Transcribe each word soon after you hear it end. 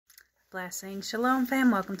Blessings. Shalom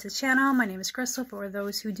fam, welcome to the channel. My name is Crystal. For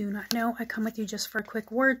those who do not know, I come with you just for a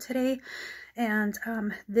quick word today. And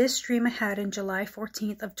this dream I had in July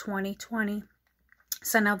 14th of 2020.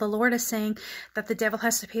 So now the Lord is saying that the devil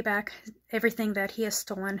has to pay back everything that he has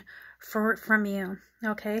stolen from you.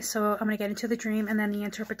 Okay, so I'm going to get into the dream and then the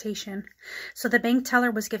interpretation. So the bank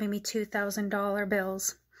teller was giving me $2,000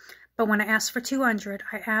 bills. But when I asked for 200,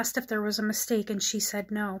 I asked if there was a mistake and she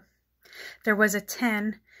said no. There was a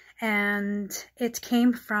 10 and it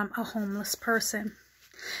came from a homeless person.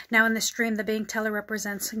 Now in this dream, the bank teller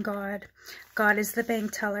represents God. God is the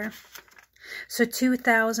bank teller. So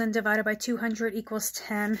 2,000 divided by 200 equals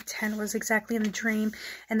 10. 10 was exactly in the dream.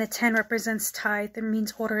 And the 10 represents tithe. It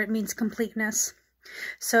means order. It means completeness.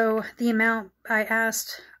 So the amount I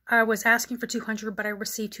was asking for 200, but I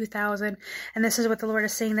received 2,000. And this is what the Lord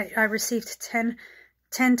is saying, that I received 10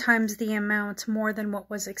 times the amount more than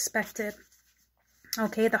what was expected.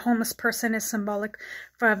 Okay, the homeless person is symbolic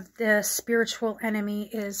of the spiritual enemy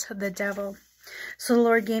is the devil. So the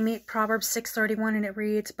Lord gave me Proverbs 6:31 and it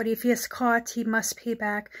reads, "But if he is caught, he must pay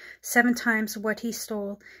back 7 times what he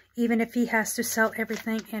stole, even if he has to sell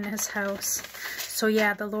everything in his house." So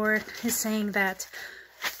yeah, the Lord is saying that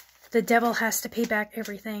the devil has to pay back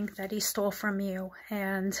everything that he stole from you.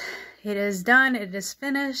 And it is done. It is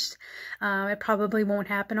finished. It probably won't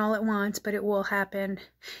happen all at once, but it will happen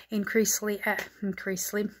increased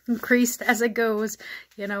as it goes.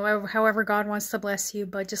 You know, however God wants to bless you.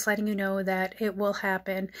 But just letting you know that it will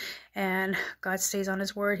happen. And God stays on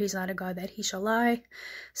his word. He's not a God that he shall lie.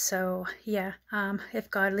 So yeah, if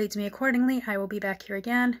God leads me accordingly, I will be back here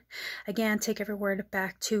again. Again, take every word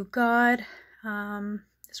back to God.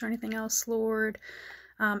 Is there anything else, Lord?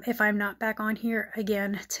 If I'm not back on here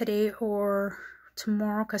again today or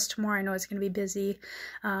tomorrow, because tomorrow I know it's going to be busy.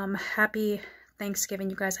 Happy Thanksgiving,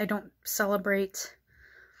 you guys. I don't celebrate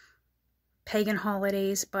pagan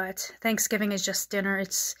holidays, but Thanksgiving is just dinner.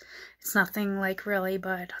 It's nothing like really,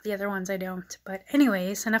 but the other ones I don't. But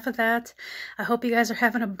anyways, enough of that. I hope you guys are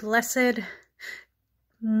having a blessed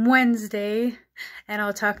Wednesday, and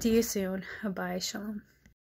I'll talk to you soon. Bye. Shalom.